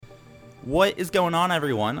What is going on,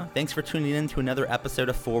 everyone? Thanks for tuning in to another episode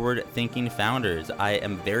of Forward Thinking Founders. I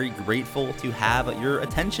am very grateful to have your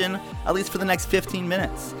attention, at least for the next 15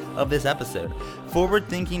 minutes of this episode. Forward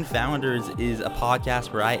Thinking Founders is a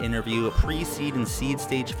podcast where I interview pre-seed and seed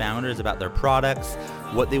stage founders about their products,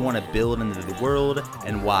 what they want to build into the world,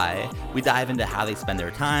 and why. We dive into how they spend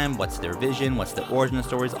their time, what's their vision, what's the origin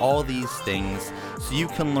stories, all these things, so you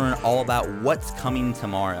can learn all about what's coming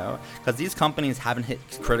tomorrow. Because these companies haven't hit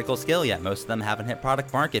critical scale yet. Most of them haven't hit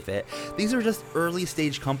product market fit. These are just early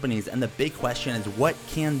stage companies, and the big question is, what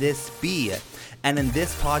can this be? And in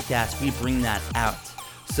this podcast, we bring that out.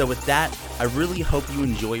 So with that, I really hope you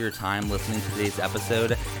enjoy your time listening to today's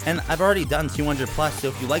episode. And I've already done 200 plus, so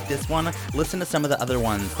if you like this one, listen to some of the other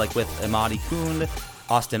ones, like with Imadi Kund,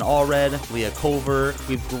 Austin Allred, Leah Culver.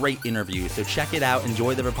 We have great interviews, so check it out,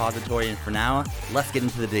 enjoy the repository, and for now, let's get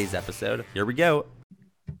into today's episode. Here we go.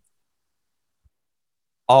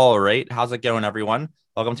 All right, how's it going, everyone?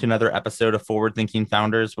 Welcome to another episode of Forward Thinking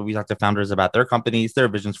Founders, where we talk to founders about their companies, their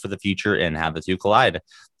visions for the future, and how the two collide.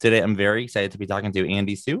 Today, I'm very excited to be talking to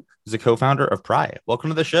Andy Hsu, who's a co-founder of Pry.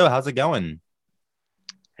 Welcome to the show. How's it going?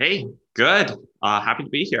 Hey, good. Happy to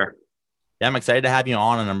be here. Yeah, I'm excited to have you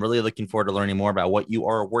on, and I'm really looking forward to learning more about what you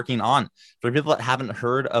are working on. For people that haven't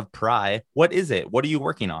heard of Pry, what is it? What are you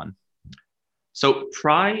working on? So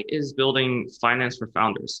Pry is building finance for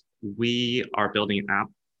founders. We are building an app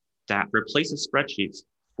that replaces spreadsheets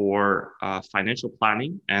for financial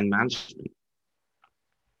planning and management.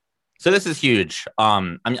 So this is huge.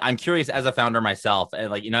 I'm curious as a founder myself,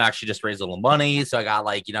 and actually just raised a little money, so I got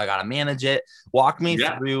I got to manage it. Walk me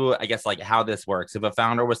through, I guess, how this works. If a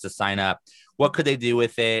founder was to sign up, what could they do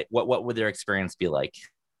with it? What would their experience be like?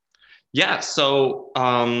 Yeah, so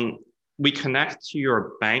we connect to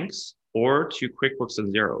your banks or to QuickBooks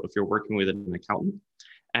and Xero if you're working with an accountant,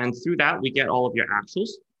 and through that we get all of your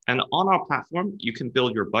actuals. And on our platform, you can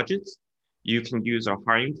build your budgets. You can use our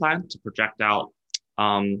hiring plan to project out,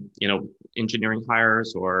 engineering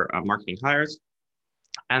hires or marketing hires.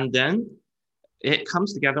 And then it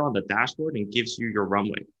comes together on the dashboard and gives you your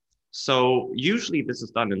runway. So usually this is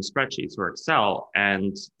done in spreadsheets or Excel,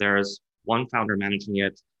 and there's one founder managing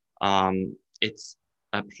it. It's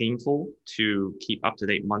painful to keep up to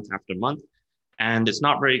date month after month, and it's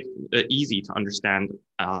not very easy to understand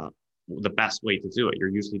the best way to do it. You're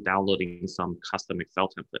usually downloading some custom Excel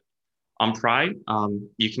template. On Pry,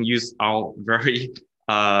 you can use our very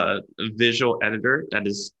visual editor that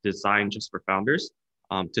is designed just for founders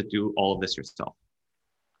to do all of this yourself.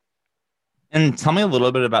 And tell me a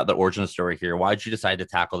little bit about the origin story here. Why did you decide to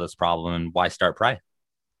tackle this problem, and why start Pry?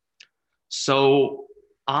 So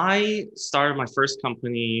I started my first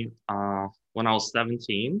company when I was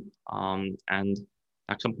 17, and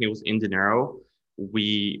that company was Indinero.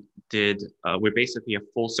 We're basically a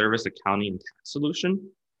full service accounting and tax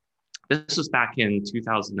solution. This was back in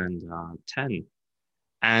 2010.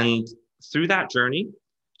 And through that journey,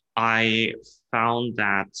 I found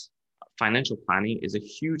that financial planning is a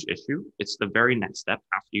huge issue. It's the very next step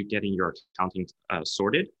after you getting your accounting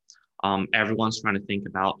sorted. Everyone's trying to think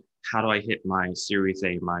about, how do I hit my Series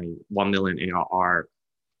A, my 1 million ARR?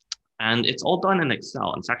 And it's all done in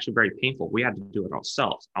Excel. It's actually very painful. We had to do it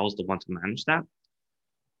ourselves. I was the one to manage that.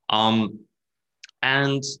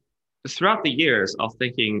 And throughout the years, I was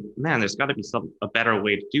thinking, man, there's got to be a better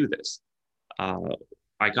way to do this.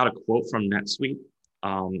 I got a quote from NetSuite,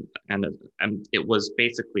 and it was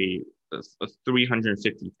basically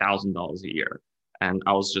 $350,000 a year, and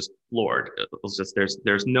I was just floored. It was just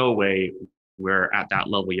there's no way we're at that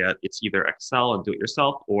level yet. It's either Excel and do it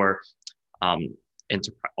yourself, or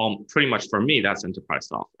pretty much for me that's enterprise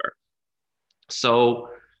software. So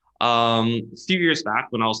a few years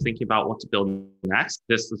back, when I was thinking about what to build next,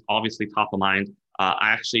 this is obviously top of mind.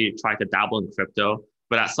 I actually tried to dabble in crypto,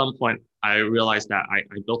 but at some point I realized that I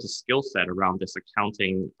built a skill set around this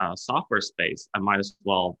accounting software space. I might as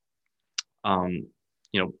well,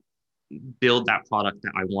 build that product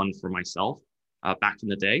that I won for myself back in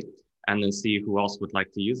the day, and then see who else would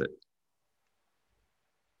like to use it.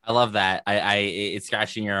 I love that. It's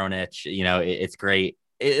scratching your own itch. It's great.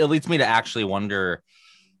 It leads me to actually wonder,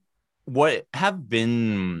 what have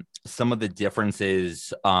been some of the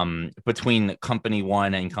differences between company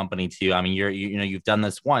one and company two? I mean, you've done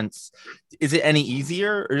this once. Is it any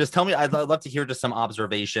easier? Or just tell me, I'd love to hear just some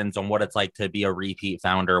observations on what it's like to be a repeat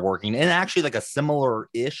founder working in actually like a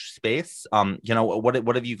similar-ish space.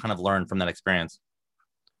 What have you kind of learned from that experience?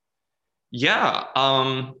 Yeah,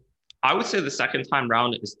 I would say the second time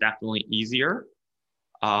round is definitely easier,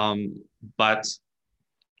 but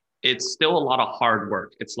it's still a lot of hard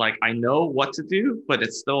work. It's like, I know what to do, but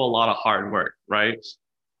it's still a lot of hard work, right?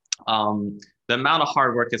 The amount of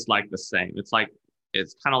hard work is like the same. It's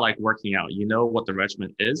kind of like working out. You know what the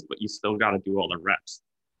regimen is, but you still got to do all the reps.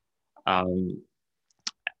 Um,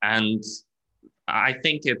 and I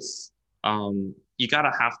think it's you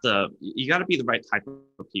gotta be the right type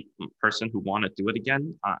of person who want to do it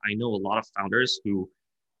again. I know a lot of founders who,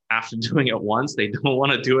 after doing it once, they don't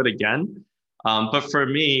want to do it again. But for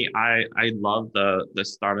me, I love the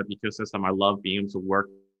startup ecosystem. I love being able to work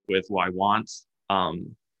with who I want. I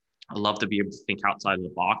love to be able to think outside of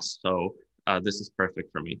the box. So this is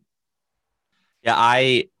perfect for me. Yeah,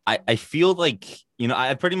 I feel like,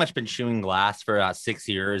 I've pretty much been chewing glass for 6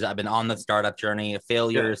 years. I've been on the startup journey, Yeah.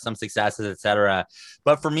 failures, some successes, etc.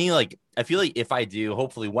 But for me, like, I feel like if I do,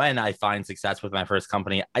 hopefully when I find success with my first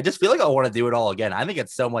company, I just feel like I want to do it all again. I think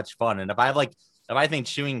it's so much fun. And if I think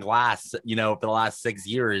chewing glass, for the last 6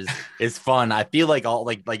 years is fun, I feel like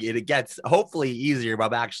it gets hopefully easier, but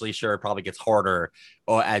I'm actually sure it probably gets harder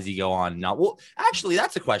as you go on. Now, well, actually,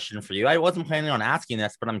 that's a question for you. I wasn't planning on asking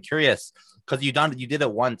this, but I'm curious because you did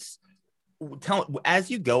it once. As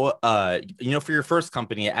you go, for your first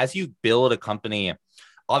company, as you build a company,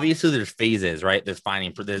 obviously there's phases, right? There's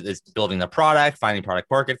building the product, finding product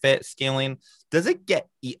market fit, scaling. Does it get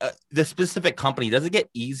the specific company, does it get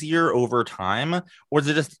easier over time, or is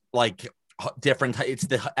it just like different?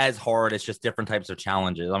 As hard, it's just different types of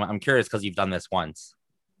challenges. I'm curious because you've done this once.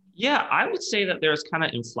 Yeah, I would say that there's kind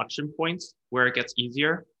of inflection points where it gets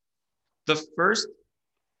easier. The first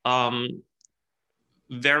um,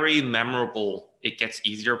 very memorable, it gets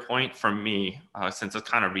easier point for me, since it's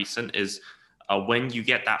kind of recent, is when you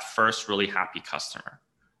get that first really happy customer.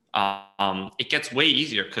 It gets way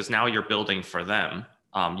easier because now you're building for them.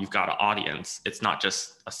 You've got an audience. It's not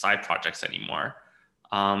just a side projects anymore.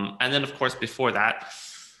 And then, of course, before that,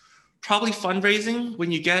 probably fundraising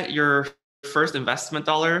when you get your first investment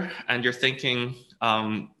dollar and you're thinking,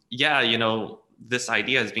 yeah, this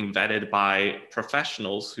idea is being vetted by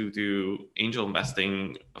professionals who do angel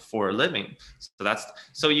investing for a living.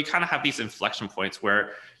 So you kind of have these inflection points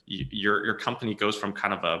where your company goes from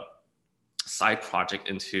kind of a side project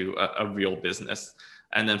into a real business.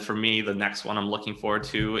 And then for me, the next one I'm looking forward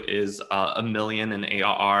to is a million in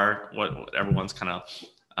ARR, what everyone's kind of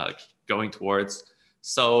going towards.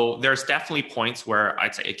 So there's definitely points where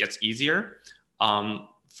I'd say it gets easier from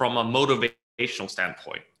a motivational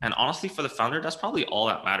standpoint. And honestly, for the founder, that's probably all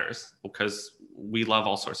that matters because we love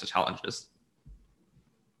all sorts of challenges.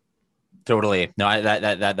 Totally. No,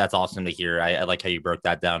 that's awesome to hear. I like how you broke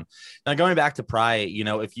that down. Now, going back to Pry,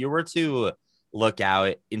 if you were to look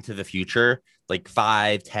out into the future, like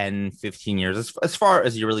 5, 10, 15 years, as far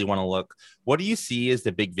as you really want to look, what do you see as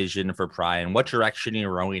the big vision for Pry and what direction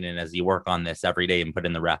you're rowing in as you work on this every day and put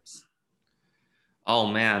in the reps? Oh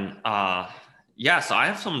man. Yeah, so I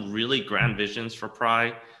have some really grand visions for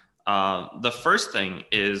Pry. The first thing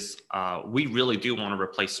is we really do want to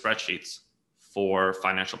replace spreadsheets for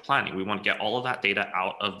financial planning. We want to get all of that data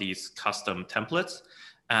out of these custom templates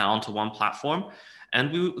onto one platform. And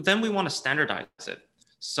we want to standardize it.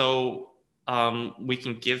 So we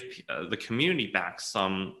can give the community back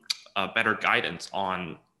some better guidance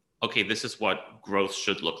on, okay, this is what growth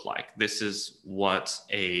should look like. This is what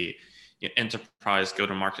a enterprise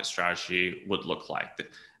go-to-market strategy would look like.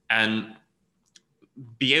 And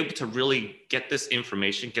be able to really get this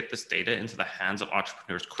information, get this data into the hands of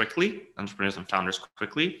entrepreneurs and founders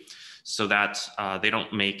quickly, so that they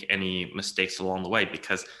don't make any mistakes along the way.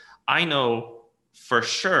 Because I know for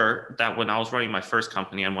sure that when I was running my first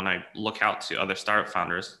company and when I look out to other startup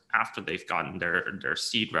founders after they've gotten their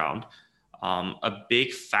seed round, a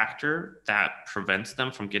big factor that prevents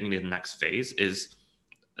them from getting to the next phase is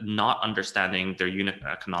not understanding their unit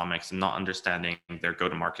economics and not understanding their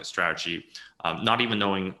go-to-market strategy, not even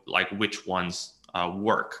knowing like which ones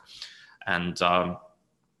work. And so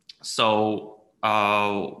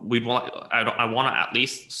I want to at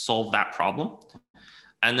least solve that problem.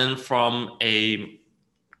 And then from I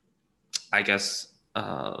guess,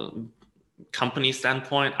 company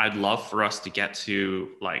standpoint, I'd love for us to get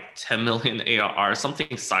to like 10 million ARR,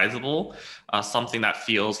 something sizable, something that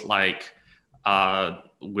feels like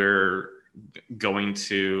we're going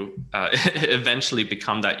to eventually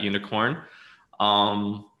become that unicorn.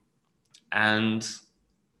 And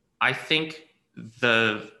I think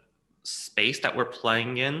the space that we're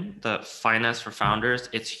playing in, the finance for founders,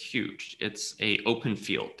 it's huge. It's a open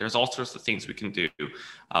field. There's all sorts of things we can do.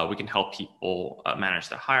 We can help people manage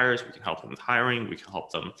their hires. We can help them with hiring. We can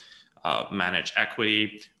help them manage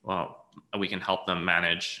equity. We can help them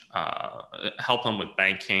help them with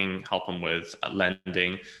banking, help them with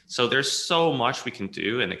lending. So there's so much we can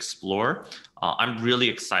do and explore. I'm really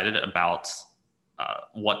excited about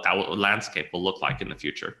what that landscape will look like in the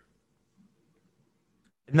future.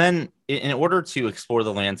 And then in order to explore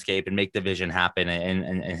the landscape and make the vision happen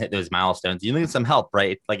and hit those milestones, you need some help,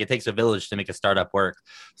 right? Like it takes a village to make a startup work.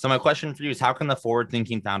 So my question for you is, how can the forward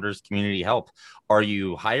thinking founders community help? Are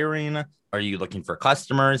you hiring? Are you looking for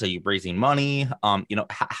customers? Are you raising money?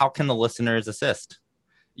 How can the listeners assist?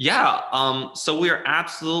 Yeah, so we are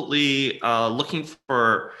absolutely looking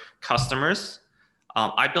for customers.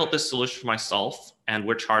 I built this solution for myself, and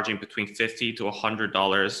we're charging between $50 to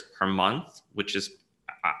 $100 per month, which is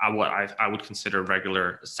what I would consider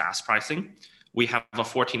regular SaaS pricing. We have a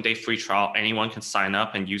 14-day free trial. Anyone can sign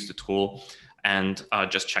up and use the tool and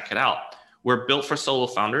just check it out. We're built for solo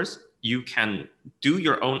founders. You can do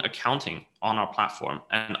your own accounting on our platform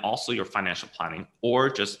and also your financial planning, or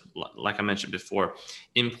just like I mentioned before,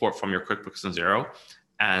 import from your QuickBooks and Xero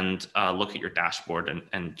and look at your dashboard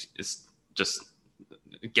and just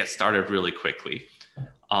get started really quickly.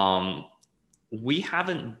 We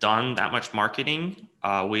haven't done that much marketing.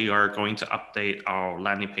 We are going to update our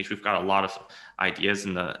landing page. We've got a lot of ideas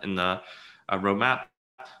in the roadmap,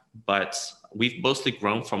 but we've mostly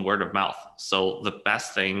grown from word of mouth. So the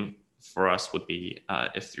best thing for us would be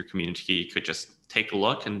if your community could just take a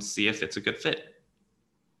look and see if it's a good fit.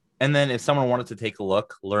 And then if someone wanted to take a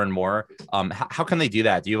look, learn more, how can they do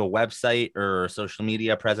that? Do you have a website or social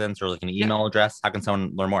media presence or like an email address? How can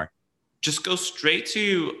someone learn more? Just go straight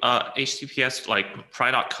to HTTPS like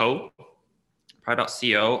pry.co,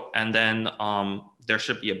 and then there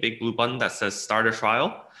should be a big blue button that says start a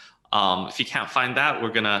trial. If you can't find that, we're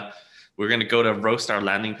gonna go to roast our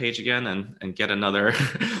landing page again and get another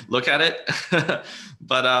look at it.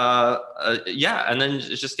 But yeah, and then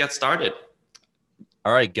just get started.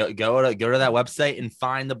 All right, go to that website and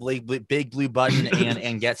find the big blue button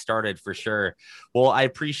and get started for sure. Well, I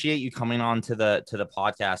appreciate you coming on to the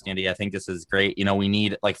podcast, Andy. I think this is great. We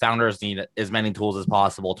need, like, founders need as many tools as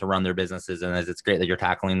possible to run their businesses, and it's great that you're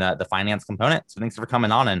tackling the finance component. So thanks for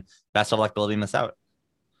coming on, and best of luck building this out.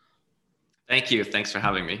 Thank you. Thanks for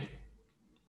having me.